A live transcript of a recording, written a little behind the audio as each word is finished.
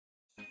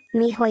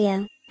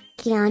MiHoYo.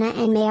 Kiana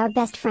and Mei are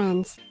best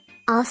friends.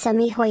 Also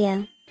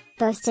MiHoYo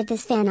posted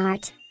this fan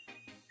art.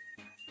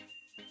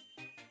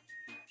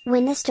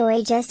 When the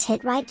story just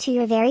hit right to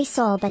your very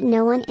soul but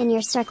no one in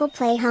your circle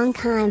play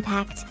Honkai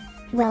Impact.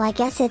 Well, I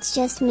guess it's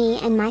just me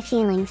and my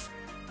feelings.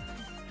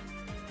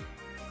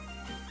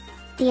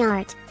 The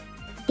art.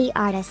 The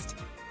artist.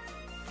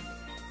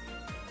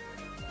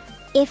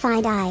 If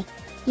I die,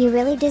 you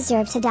really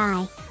deserve to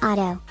die,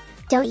 Otto.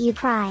 Don't you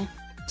cry.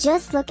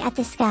 Just look at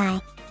the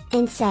sky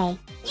and say,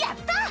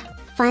 "Yappa!"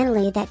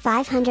 Finally that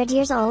 500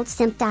 years old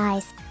simp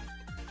dies.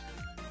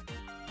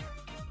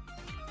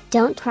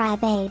 Don't cry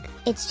babe,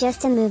 it's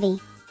just a movie.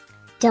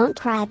 Don't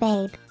cry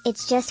babe,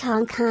 it's just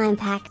Honkai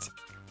Impact.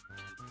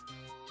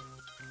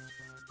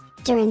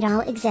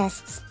 Durandal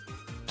exists.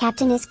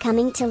 Captain is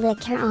coming to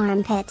lick her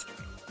armpit.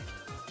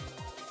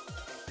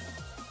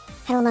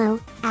 Hello,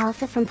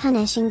 Alpha from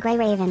Punishing Grey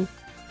Raven.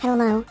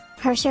 Hello,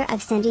 Hersher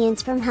of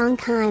Sentience from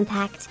Honkai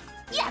Impact.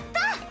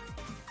 Yappa!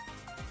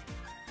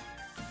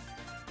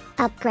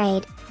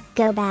 Upgrade.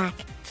 Go back,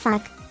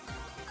 fuck.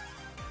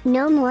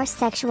 No more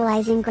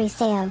sexualizing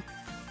Griseo.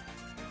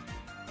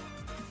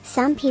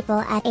 Some people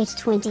at age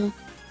 20.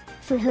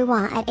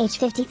 Fuhua at age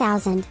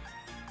 50,000.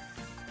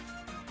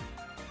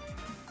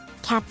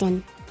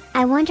 Captain.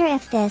 I wonder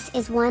if this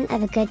is one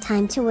of a good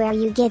time to where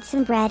you get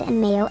some bread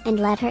and mayo and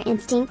let her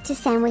instinct to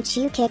sandwich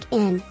you kick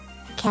in.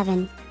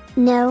 Kevin.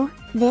 No,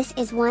 this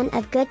is one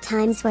of good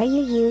times where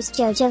you use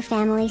JoJo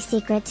family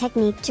secret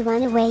technique to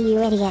run away, you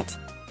idiot.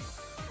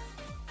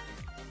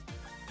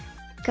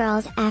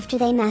 Girls after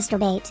they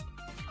masturbate.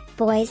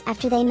 Boys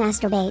after they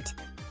masturbate.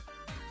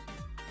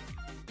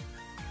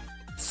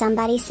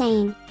 Somebody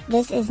saying,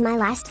 this is my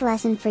last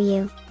lesson for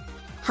you.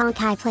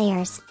 Honkai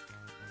players.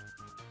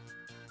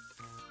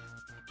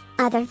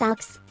 Other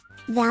Valks.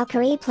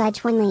 Valkyrie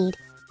pledge 1 lead.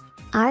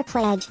 Our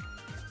pledge.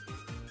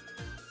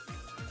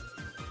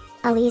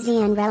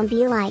 Elysian realm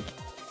be like.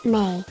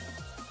 May.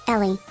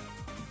 Ellie.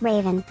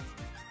 Raven.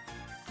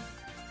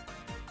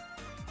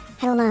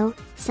 Hello,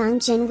 Song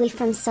Jinwei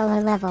from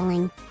Solar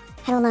Leveling.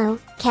 Hello,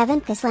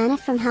 Kevin Kaslana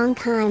from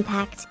Honkai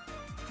Impact.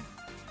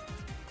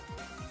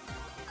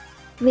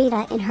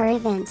 Rita in her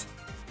event.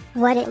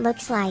 What it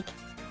looks like.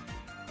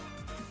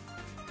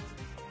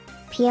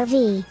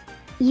 POV.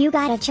 You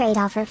got a trade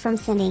offer from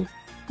Cindy.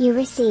 You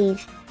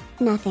receive.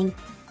 Nothing.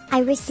 I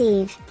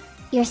receive.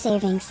 Your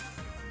savings.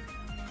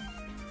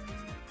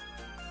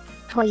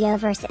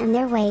 Hoyoverse and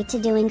their way to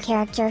doing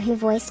character who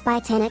voiced by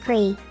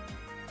Tanakuri.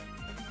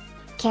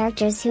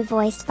 Characters who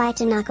voiced by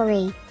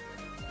Tanakuri.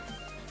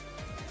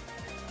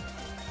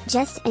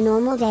 Just a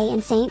normal day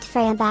in Saint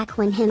Freya back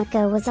when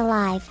Himiko was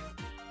alive.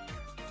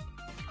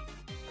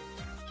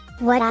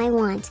 What I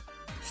want.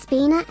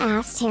 Spina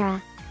asked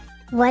Tara.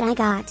 What I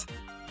got.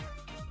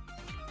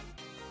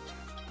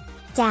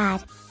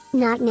 Dad.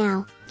 Not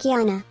now,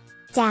 Kiana.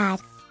 Dad.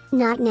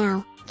 Not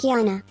now,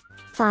 Kiana.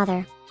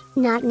 Father.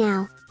 Not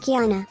now,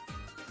 Kiana.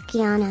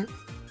 Kiana.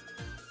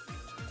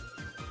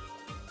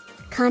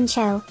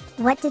 Concho,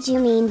 what did you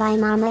mean by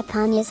Mama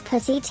Panya's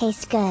pussy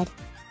tastes good?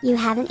 You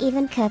haven't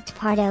even cooked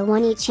Pardo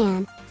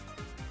One-chan.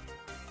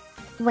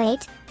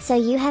 Wait, so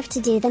you have to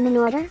do them in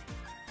order?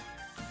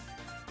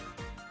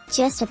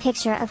 Just a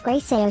picture of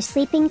Griseo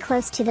sleeping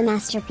close to the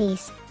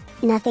masterpiece.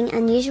 Nothing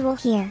unusual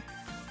here.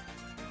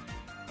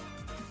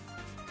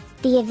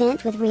 The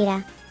event with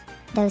Rita.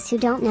 Those who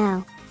don't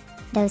know.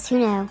 Those who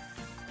know.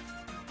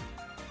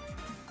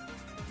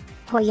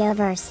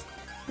 Hoyoverse.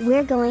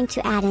 We're going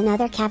to add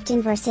another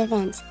Captainverse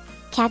event.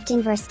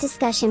 Captainverse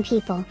discussion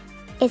people.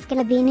 It's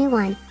gonna be new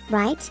one,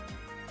 right?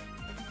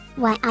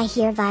 Why I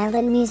hear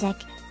violin music.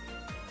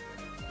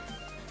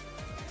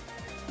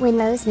 When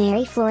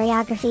Rosemary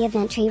Floriography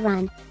event tree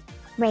run.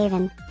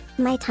 Raven.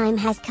 My time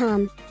has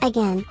come,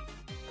 again.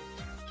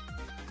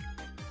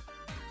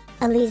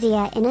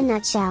 Elysia in a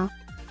nutshell.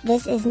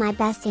 This is my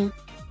bestie.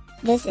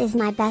 This is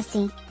my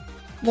bestie.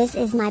 This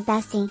is my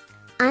bestie.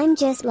 I'm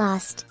just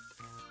lost.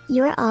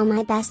 You're all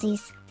my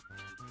besties.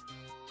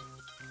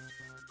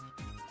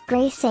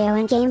 Griseo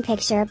and game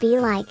picture be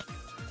like.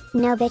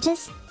 No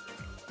bitches?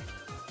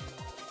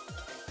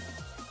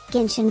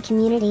 Genshin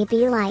community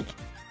be like.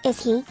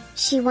 Is he,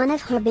 she one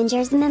of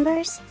Harbinger's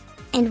members?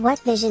 And what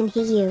vision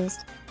he used?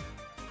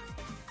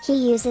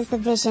 He uses the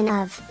vision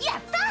of.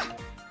 Yappa!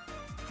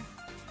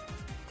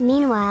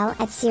 Meanwhile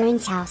at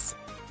Siren's house.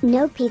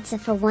 No pizza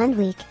for 1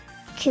 week.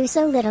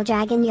 Kuso Little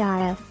Dragon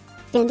Yaro.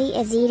 Bindi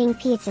is eating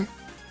pizza.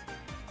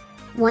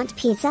 Want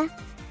pizza?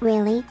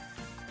 Really?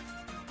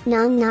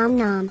 Nom nom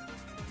nom.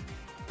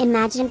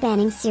 Imagine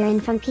banning Siren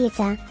from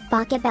pizza,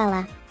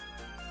 Bacabella.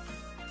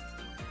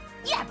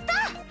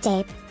 Yappa!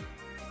 Tape.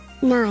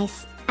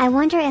 Nice, I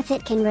wonder if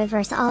it can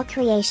reverse all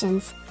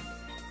creations.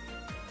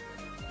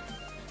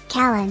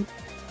 Callan.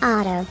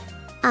 Otto.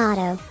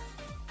 Otto.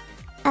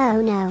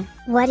 Oh no,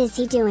 what is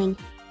he doing?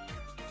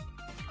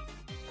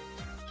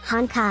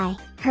 Honkai,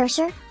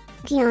 Hersher?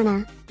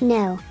 Kiana,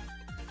 no.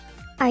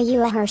 Are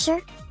you a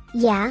Hersher?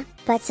 Yeah,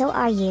 but so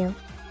are you.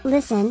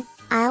 Listen,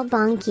 I'll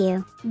bonk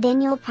you,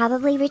 then you'll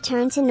probably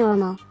return to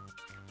normal.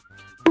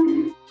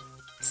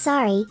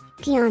 Sorry,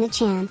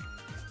 Kiana-chan.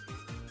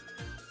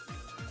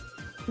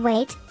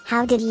 Wait,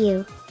 how did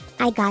you?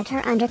 I got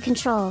her under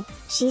control.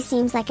 She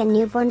seems like a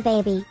newborn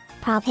baby.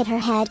 Prob hit her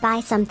head by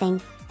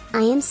something.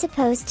 I am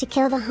supposed to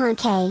kill the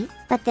Honkai,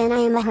 but then I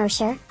am a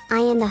Hersher, I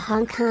am the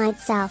Honkai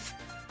itself.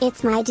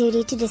 It's my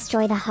duty to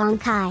destroy the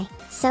Honkai,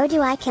 so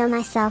do I kill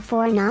myself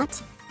or not?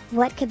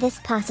 What could this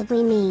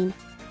possibly mean?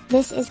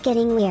 This is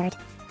getting weird.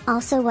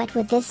 Also, what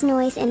would this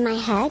noise in my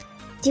head?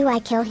 Do I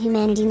kill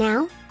humanity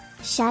now?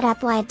 Shut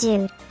up, white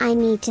dude, I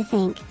need to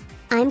think.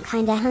 I'm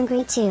kinda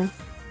hungry too.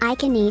 I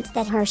can eat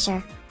that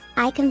Hersher.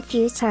 I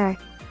confused her.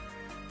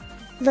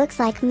 Looks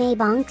like May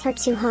bonked her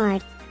too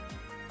hard.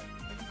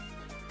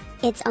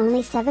 It's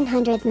only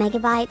 700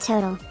 megabyte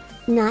total.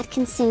 Not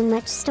consume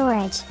much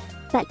storage.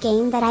 But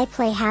game that I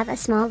play have a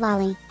small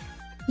lolly.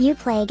 You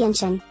play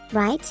Genshin,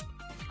 right?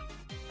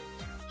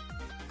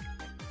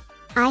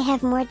 I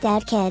have more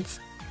dead kids.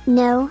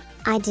 No,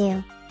 I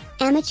do.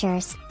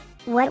 Amateurs.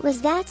 What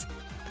was that?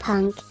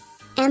 Punk.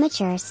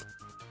 Amateurs.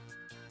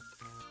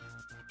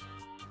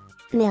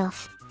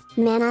 MILF.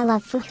 Man, I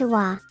love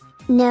Fuhua.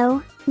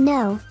 No,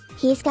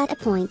 he's got a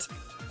point.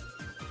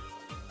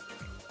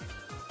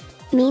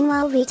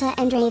 Meanwhile, Rita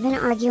and Raven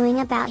arguing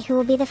about who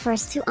will be the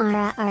first to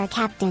Ara a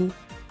captain.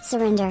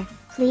 Surrender,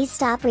 please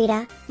stop,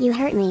 Rita, you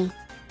hurt me.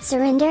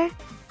 Surrender?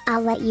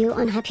 I'll let you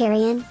on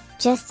Hyperion,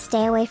 just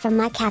stay away from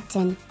my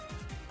captain.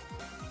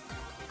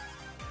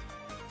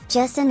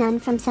 Just a nun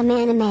from some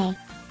anime.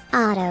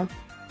 Otto.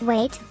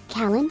 Wait,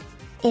 Callan?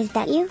 Is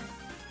that you?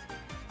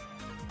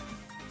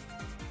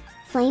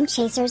 Flame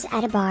chasers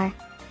at a bar.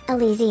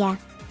 Elysia.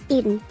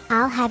 Eden,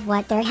 I'll have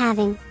what they're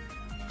having.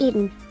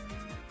 Eden.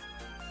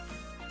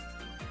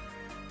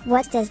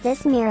 What does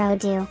this mirror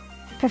do?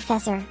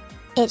 Professor.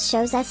 It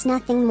shows us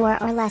nothing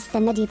more or less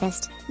than the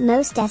deepest,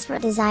 most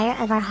desperate desire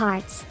of our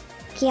hearts.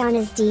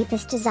 Kiana's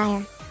deepest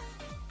desire.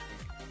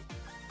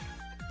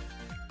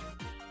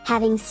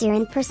 Having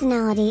Siren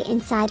personality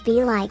inside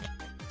be like.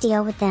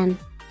 Deal with them.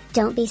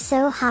 Don't be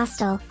so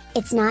hostile,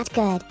 it's not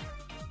good.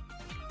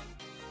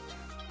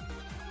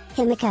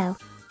 Himiko.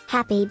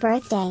 Happy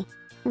birthday.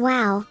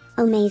 Wow,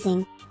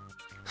 amazing.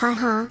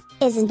 Haha,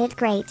 isn't it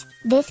great?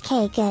 This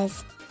cake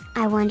is.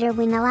 I wonder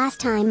when the last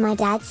time my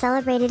dad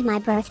celebrated my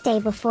birthday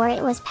before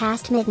it was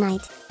past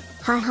midnight.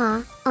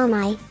 Haha, oh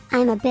my,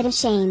 I'm a bit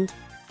ashamed.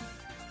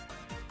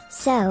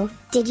 So,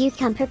 did you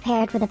come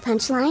prepared with a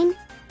punchline?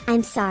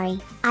 I'm sorry,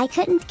 I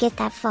couldn't get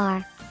that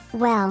far.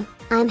 Well,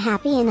 I'm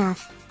happy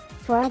enough.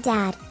 For a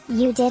dad,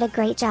 you did a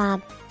great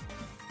job.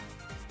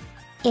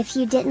 If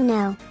you didn't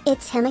know,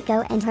 it's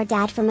Himiko and her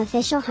dad from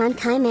official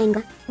Honkai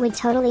manga, would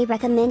totally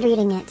recommend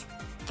reading it.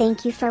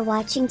 Thank you for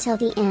watching till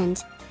the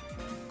end.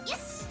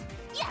 Yes!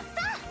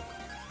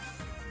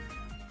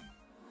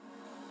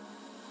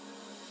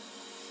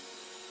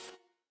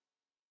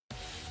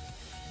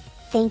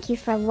 Thank you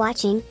for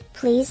watching,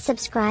 please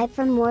subscribe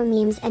for more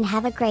memes and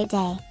have a great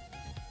day.